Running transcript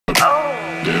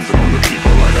dancing on the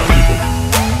people. I got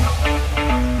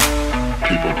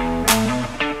people.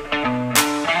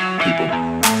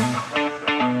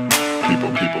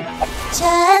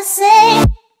 Just say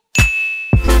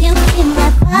you can my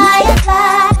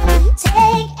fire,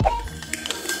 take.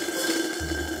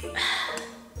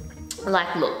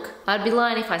 Like, look, I'd be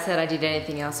lying if I said I did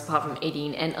anything else apart from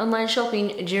eating and online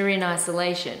shopping during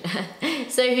isolation.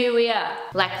 So here we are.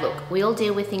 Like, look, we all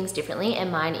deal with things differently, and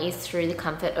mine is through the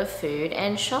comfort of food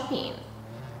and shopping.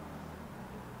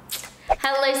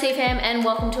 Hello CFam, and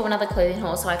welcome to another clothing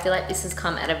haul. So I feel like this has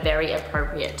come at a very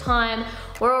appropriate time.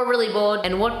 We're all really bored,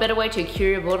 and what better way to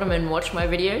cure your boredom and watch my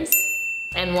videos?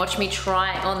 And watch me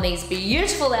try on these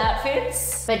beautiful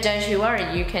outfits. But don't you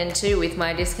worry, you can too with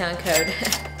my discount code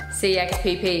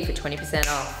CXPP for 20%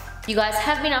 off. You guys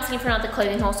have been asking for another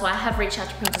clothing haul, so I have reached out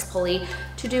to Princess Polly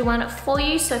to do one for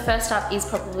you. So first up is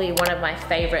probably one of my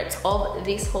favorites of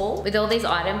this haul. With all these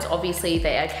items, obviously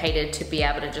they are catered to be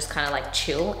able to just kind of like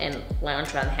chill and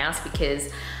lounge around the house,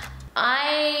 because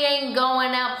I ain't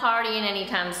going out partying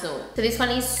anytime soon. So this one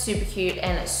is super cute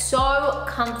and so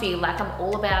comfy. Like, I'm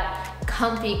all about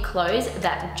comfy clothes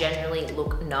that generally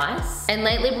look nice. And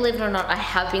lately, believe it or not, I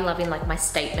have been loving like my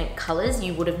statement colors.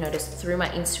 You would have noticed through my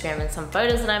Instagram and some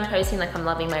photos that I'm posting, like I'm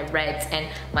loving my reds and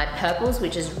my purples,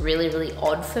 which is really, really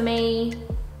odd for me.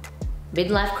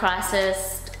 Midlife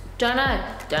crisis. Don't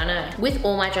know. With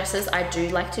all my dresses, I do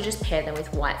like to just pair them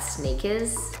with white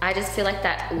sneakers. I just feel like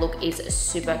that look is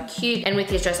super cute. And with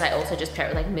this dress, I also just pair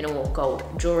it with like minimal gold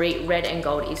jewelry. Red and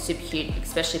gold is super cute,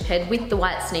 especially paired with the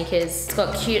white sneakers. It's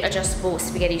got cute adjustable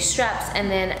spaghetti straps,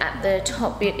 and then at the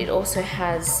top bit, it also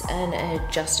has an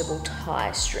adjustable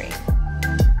tie string.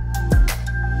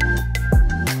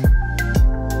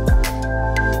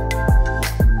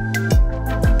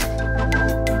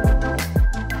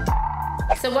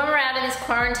 So when we're out of this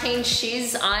quarantine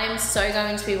shiz, I'm so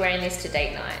going to be wearing this to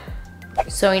date night.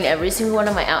 So in every single one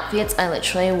of my outfits, I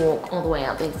literally walk all the way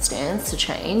out the stands to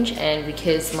change, and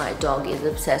because my dog is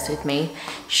obsessed with me,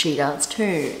 she does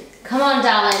too. Come on,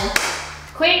 darling.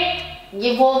 Quick!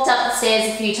 You've walked up the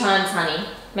stairs a few times, honey.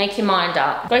 Make your mind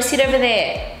up. Go sit over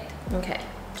there. Okay,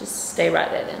 just stay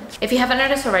right there then. If you haven't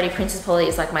noticed already, Princess Polly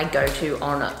is like my go-to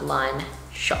online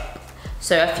shop.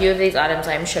 So a few of these items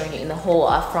I am showing you in the haul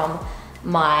are from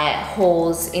my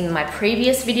hauls in my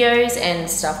previous videos and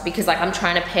stuff, because like I'm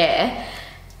trying to pair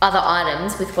other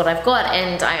items with what I've got,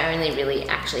 and I only really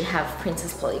actually have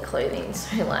Princess Polly clothing,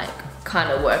 so like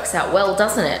kind of works out well,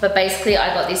 doesn't it? But basically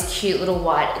I got this cute little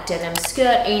white denim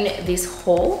skirt in this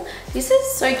haul. This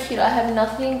is so cute. I have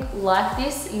nothing like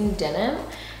this in denim,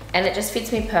 and it just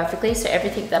fits me perfectly. So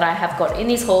everything that I have got in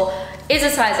this haul is a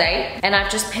size 8, and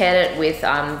I've just paired it with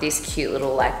this cute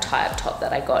little like tie-up top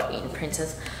that I got in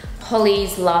Princess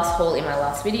Polly's last haul in my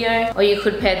last video. Or you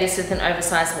could pair this with an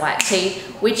oversized white tee,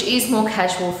 which is more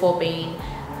casual for being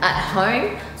at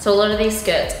home. So a lot of these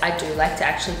skirts I do like to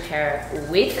actually pair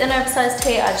with an oversized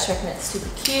tee. I just reckon it's super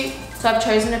cute. So I've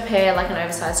chosen to pair like an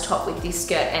oversized top with this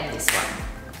skirt and this one.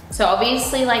 So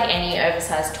obviously like any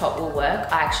oversized top will work.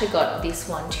 I actually got this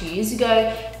one 2 years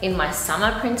ago in my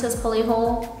summer Princess Polly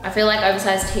haul. I feel like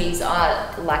oversized tees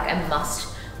are like a must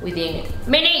within.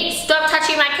 Minnie, stop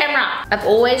touching my camera! I've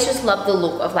always just loved the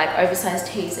look of like oversized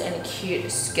tees and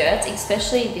cute skirts,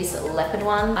 especially this leopard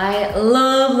one. I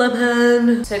love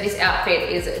leopard. So this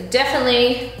outfit is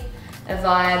definitely a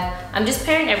vibe. I'm just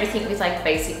pairing everything with like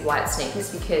basic white sneakers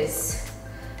because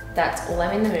that's all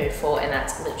I'm in the mood for, and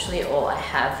that's literally all I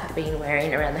have been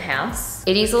wearing around the house.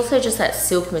 It is also just that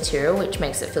silk material, which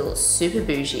makes it feel super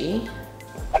bougie.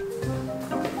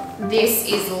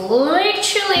 This is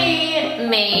literally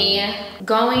me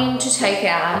going to take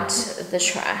out the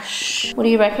trash. What do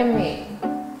you reckon, me?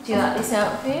 Do you like this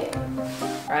outfit?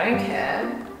 I don't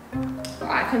care.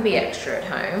 I can be extra at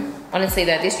home. Honestly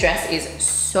though, this dress is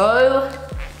so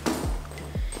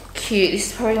cute.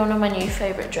 This is probably one of my new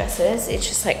favorite dresses. It's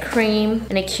just like cream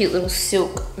and a cute little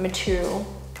silk material.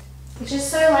 It's just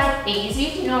so like easy,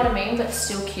 do you know what I mean? But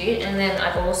still cute. And then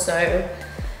I've also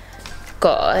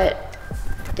got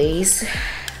these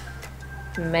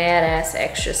mad ass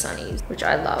extra sunnies, which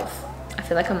I love. I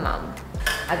feel like a mum.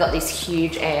 I got this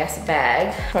huge ass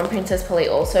bag from Princess Polly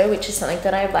also, which is something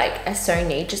that I so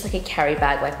need, just like a carry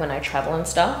bag like when I travel and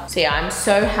stuff. So yeah, I'm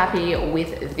so happy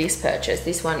with this purchase.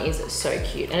 This one is so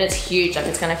cute and it's huge, like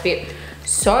it's gonna fit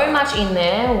so much in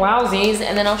there, wowsies.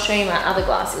 And then I'll show you my other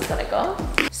glasses that I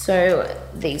got. So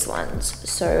these ones,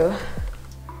 so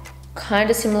kind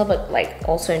of similar but like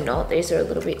also not. These are a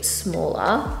little bit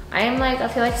smaller. I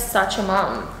feel like such a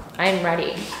mum. I am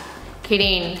ready.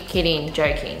 Kidding,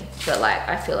 joking. But like,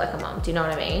 I feel like a mum, do you know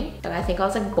what I mean? Like, I think I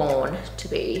was like born to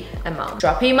be a mum.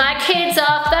 Dropping my kids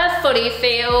off the footy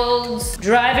fields,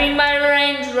 driving my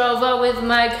Range Rover with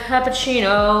my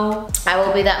cappuccino. I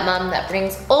will be that mum that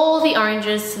brings all the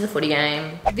oranges to the footy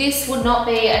game. This would not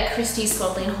be a Christie's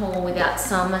Swaddling haul without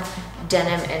some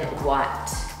denim and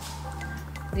white.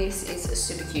 This is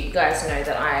super cute. You guys know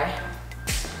that I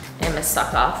am a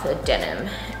sucker for denim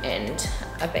and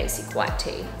a basic white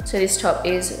tee. So this top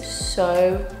is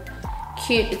so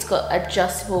cute. It's got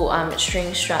adjustable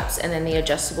string straps and then the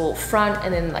adjustable front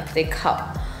and then like the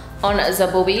cup on the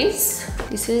boobies.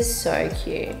 This is so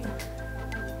cute.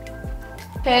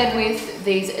 Paired with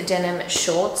these denim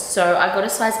shorts. So I got a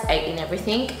size 8 in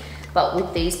everything, but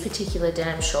with these particular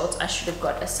denim shorts, I should have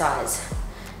got a size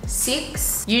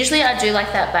 6. Usually I do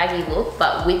like that baggy look,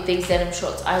 but with these denim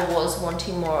shorts, I was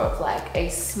wanting more of like a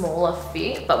smaller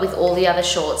fit, but with all the other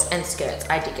shorts and skirts,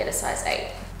 I did get a size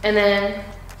 8. And then,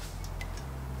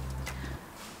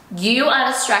 you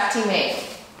are distracting me.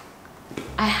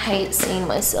 I hate seeing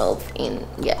myself in,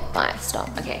 yeah, bye, stop,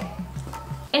 okay.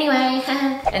 Anyway,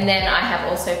 and then I have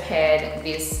also paired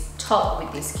this top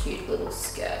with this cute little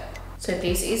skirt. So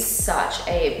this is such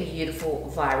a beautiful,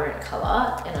 vibrant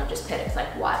color, and I've just paired it with like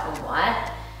white on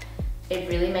white. It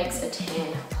really makes a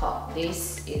tan pop.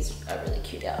 This is a really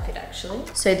cute outfit actually.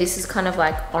 So this is kind of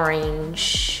like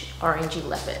orangey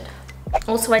leopard.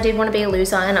 Also, I did want to be a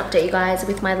loser and update you guys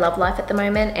with my love life at the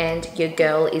moment, and your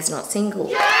girl is not single.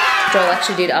 Yeah! Joel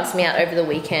actually did ask me out over the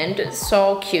weekend. It's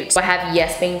so cute. So I have,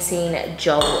 yes, been seeing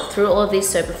Joel through all of this,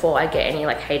 so before I get any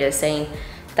like haters saying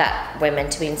that we're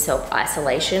meant to be in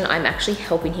self-isolation, I'm actually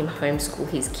helping him homeschool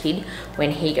his kid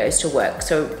when he goes to work.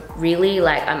 So really,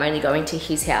 like, I'm only going to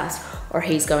his house or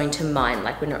he's going to mine.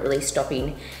 Like, we're not really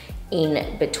stopping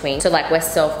in between. So like, we're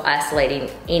self-isolating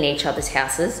in each other's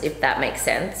houses, if that makes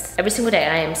sense. Every single day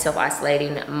I am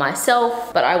self-isolating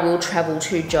myself, but I will travel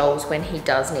to Joel's when he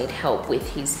does need help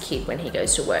with his kid when he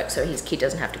goes to work, so his kid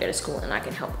doesn't have to go to school and I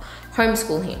can help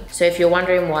homeschool him. So if you're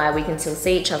wondering why we can still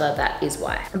see each other, that is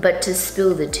why. But to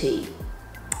spill the tea,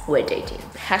 we're dating.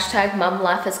 Hashtag mum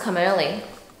life has come early.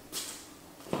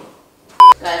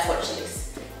 Guys, watch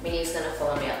this. Minnie's gonna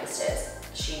follow me up the stairs.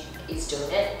 She is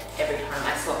doing it every time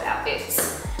I swap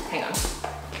outfits. Hang on.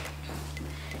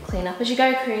 Clean up as you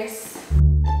go, Chris.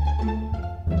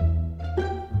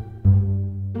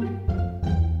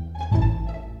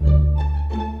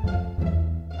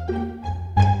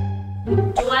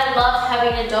 Do I love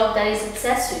having a dog that is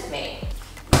obsessed with me?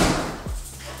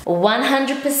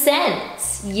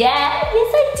 100%. Yeah,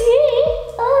 yes I do.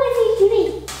 Oh, what are you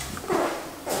doing?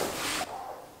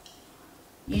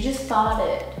 You just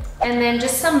farted. And then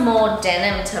just some more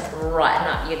denim to brighten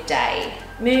up your day.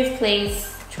 Move, please.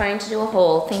 Trying to do a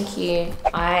haul, thank you.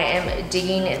 I am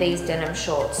digging these denim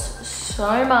shorts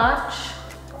so much.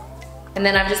 And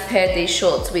then I've just paired these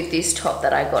shorts with this top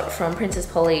that I got from Princess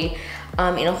Polly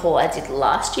in a haul I did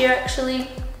last year, actually.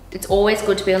 It's always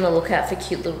good to be on the lookout for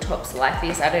cute little tops like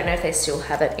this. I don't know if they still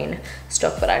have it in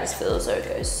stock, but I just feel as though it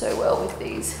goes so well with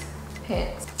these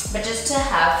pants. But just to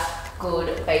have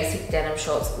good basic denim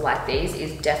shorts like these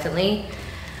is definitely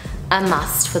a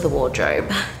must for the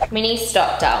wardrobe. Minnie,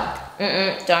 stop, doll.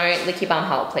 Don't lick your bum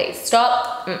hole, please.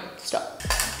 Stop. Stop.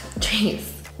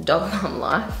 Jeez, dog mum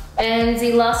life. And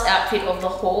the last outfit of the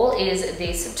haul is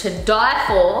this to die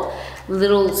for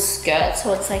little skirt.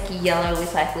 So it's like yellow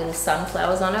with like little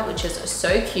sunflowers on it, which is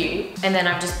so cute. And then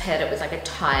I've just paired it with like a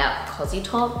tie-up cozy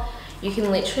top. You can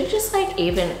literally just like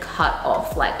even cut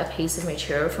off like a piece of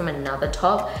material from another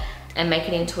top and make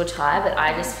it into a tie, but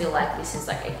I just feel like this is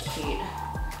like a cute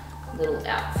little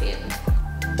outfit.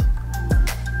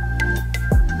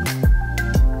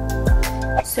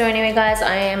 So anyway guys,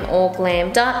 I am all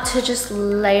glammed up to just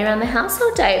lay around the house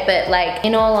all day, but like,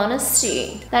 in all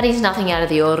honesty, that is nothing out of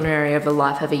the ordinary of the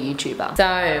life of a YouTuber.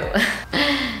 So,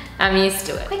 I'm used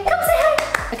to it. Quick, come say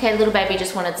hi. Okay, little baby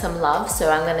just wanted some love, so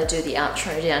I'm gonna do the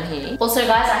outro down here. Also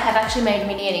guys, I have actually made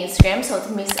Minnie an Instagram, so it's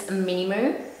Miss Minnie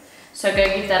Moo. So go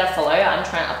give that a follow. I'm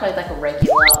trying to upload like a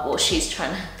regular, well, she's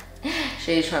trying to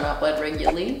upload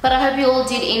regularly. But I hope you all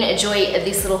did enjoy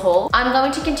this little haul. I'm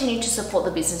going to continue to support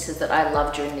the businesses that I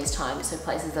love during this time, so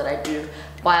places that I do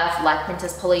buy off like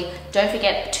Princess Polly. Don't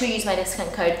forget to use my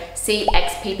discount code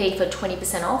CXPP for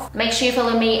 20% off. Make sure you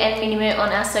follow me and Minnie Moo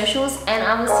on our socials, and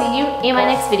I will see you in my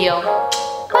next video.